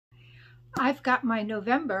I've got my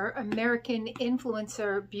November American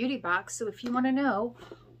Influencer Beauty Box, so if you want to know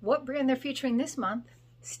what brand they're featuring this month,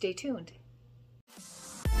 stay tuned.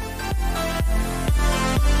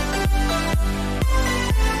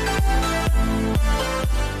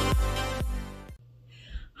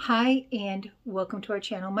 Hi and welcome to our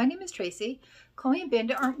channel. My name is Tracy. Chloe and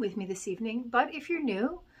Bandit aren't with me this evening, but if you're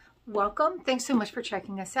new, welcome. Thanks so much for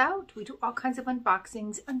checking us out. We do all kinds of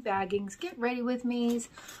unboxings, unbaggings, get ready with me's,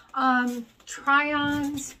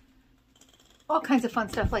 try-ons, all kinds of fun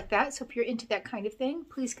stuff like that. So if you're into that kind of thing,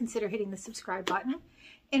 please consider hitting the subscribe button.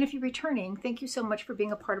 And if you're returning, thank you so much for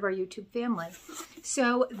being a part of our YouTube family.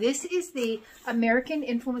 So this is the American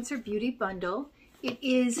Influencer Beauty Bundle. It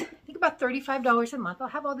is, I think, about $35 a month. I'll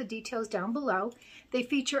have all the details down below. They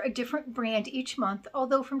feature a different brand each month,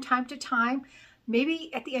 although from time to time,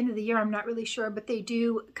 maybe at the end of the year, I'm not really sure, but they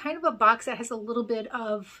do kind of a box that has a little bit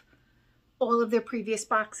of all of their previous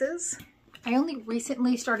boxes. I only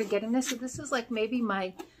recently started getting this, so this is like maybe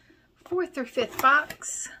my 4th or 5th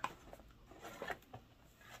box.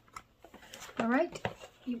 All right,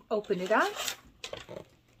 you open it up,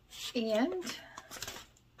 and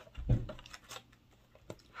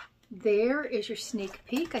there is your sneak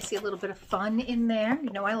peek. I see a little bit of fun in there. You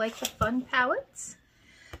know I like the fun palettes.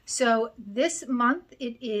 So this month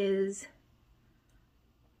it is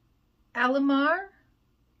Alamar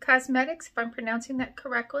Cosmetics, if I'm pronouncing that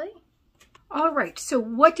correctly. All right, so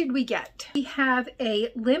what did we get? We have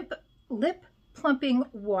a lip plumping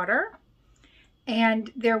water,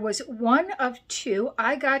 and there was one of two.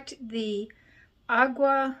 I got the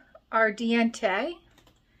Agua Ardiente,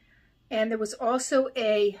 and there was also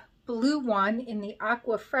a blue one in the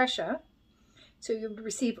Aqua Fresha. So you would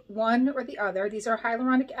receive one or the other. These are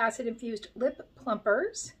hyaluronic acid infused lip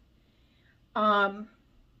plumpers.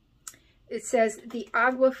 It says the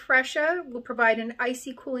Agua Fresha will provide an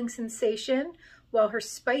icy cooling sensation, while her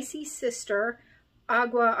spicy sister,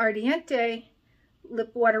 Agua Ardiente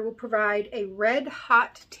lip water, will provide a red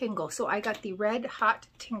hot tingle. So I got the red hot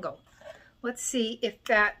tingle. Let's see if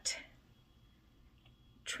that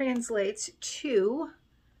translates to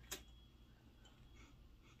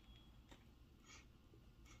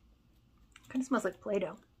kind of smells like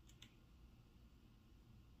Play-Doh.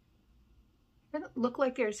 Doesn't look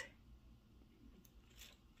like there's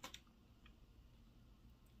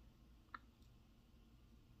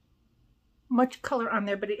much color on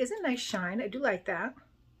there, but it is a nice shine. I do like that.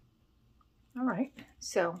 All right,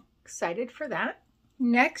 so excited for that.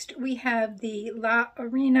 Next, we have the La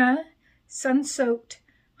Arena Sun-Soaked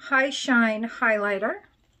High Shine Highlighter.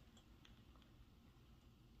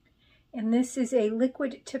 And this is a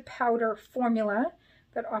liquid to powder formula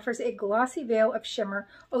that offers a glossy veil of shimmer.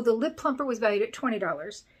 Oh, the lip plumper was valued at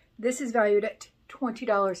 $20. This is valued at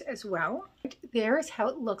 $20 as well. There's how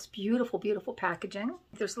it looks. Beautiful, beautiful packaging.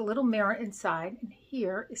 There's a little mirror inside, and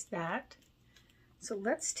here is that. So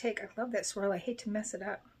let's take, I love that swirl. I hate to mess it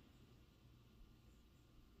up.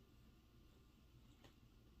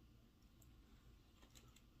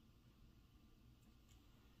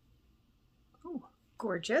 Oh,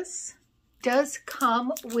 gorgeous. Does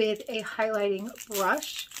come with a highlighting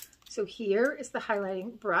brush. So here is the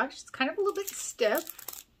highlighting brush. It's kind of a little bit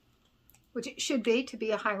stiff, which it should be to be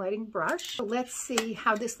a highlighting brush. So let's see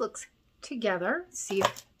how this looks together. See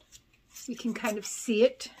if you can kind of see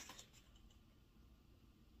it.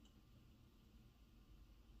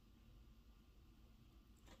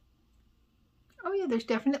 Oh yeah, there's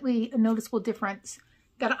definitely a noticeable difference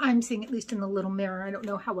that I'm seeing, at least in the little mirror. I don't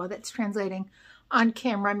know how well that's translating on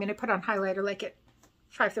camera. I mean, I put on highlighter like at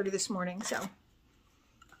 5:30 this morning, so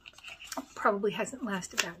it probably hasn't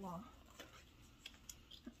lasted that long.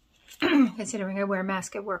 Considering I wear a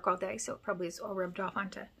mask at work all day, so it probably is all rubbed off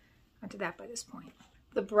onto that by this point.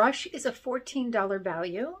 The brush is a $14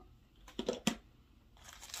 value.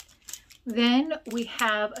 Then we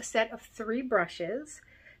have a set of 3 brushes.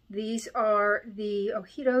 These are the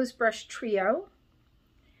Ojitos Brush Trio.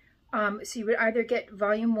 So you would either get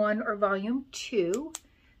volume 1 or volume 2.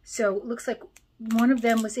 So it looks like one of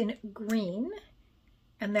them was in green,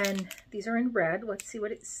 and then these are in red. Let's see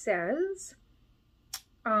what it says.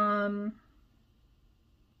 Okay,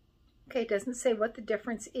 it doesn't say what the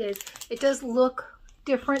difference is. It does look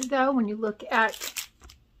different though when you look at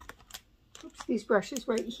these brushes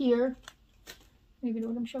right here. Maybe you know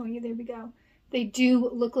what I'm showing you. There we go. They do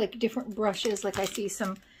look like different brushes. Like I see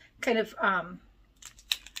some kind of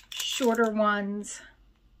shorter ones.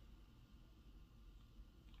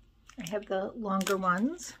 I have the longer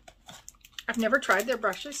ones. I've never tried their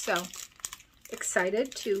brushes, so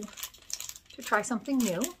excited to try something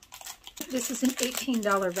new. This is an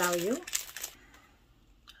 $18 value.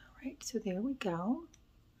 All right, so there we go.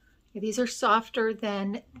 These are softer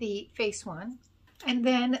than the face one. And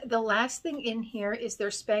then the last thing in here is their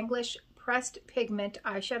Spanglish Pressed Pigment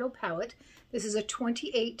Eyeshadow Palette. This is a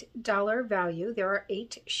 $28 value. There are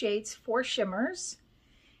 8 shades, 4 shimmers,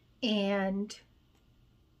 and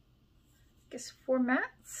I guess 4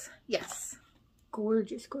 mattes. Yes,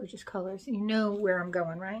 gorgeous, gorgeous colors. You know where I'm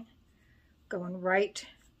going, right? Going right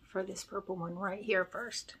for this purple one right here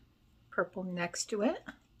first. Purple next to it.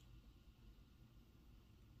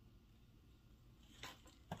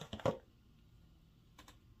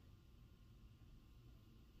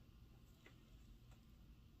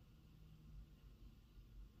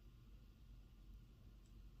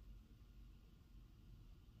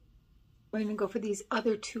 I'm going to go for these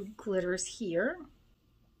other 2 glitters here.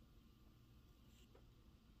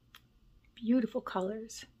 Beautiful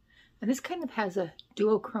colors. And this kind of has a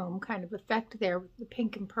duochrome kind of effect there with the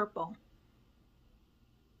pink and purple.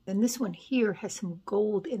 And this one here has some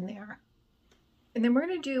gold in there. And then we're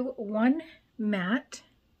going to do one matte.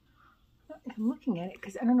 I'm looking at it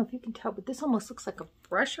because I don't know if you can tell, but this almost looks like a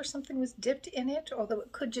brush or something was dipped in it, although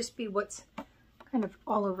it could just be what's kind of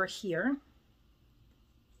all over here.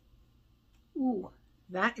 Ooh,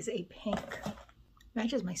 that is a pink.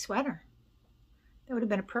 Matches my sweater. That would have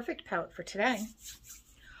been a perfect palette for today.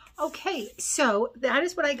 Okay, so that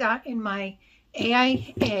is what I got in my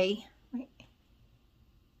AIA.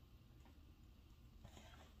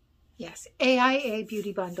 Yes, AIA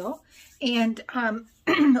Beauty Bundle. And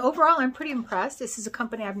overall, I'm pretty impressed. This is a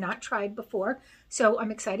company I've not tried before, so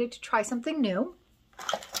I'm excited to try something new.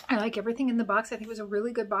 I like everything in the box. I think it was a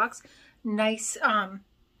really good box. Nice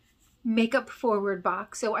makeup forward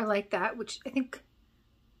box, so I like that, which I think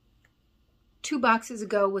 2 boxes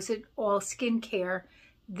ago was it all skincare.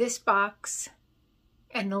 This box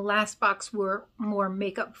and the last box were more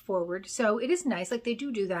makeup forward, so it is nice. Like, they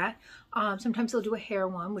do that. Sometimes they'll do a hair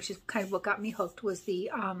one, which is kind of what got me hooked, was the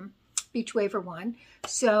Beach Waver one.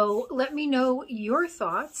 So let me know your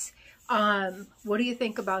thoughts. What do you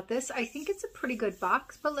think about this? I think it's a pretty good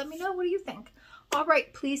box, but let me know, what do you think? All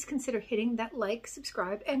right, please consider hitting that like,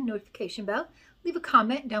 subscribe, and notification bell. Leave a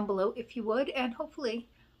comment down below if you would, and hopefully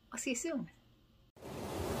I'll see you soon.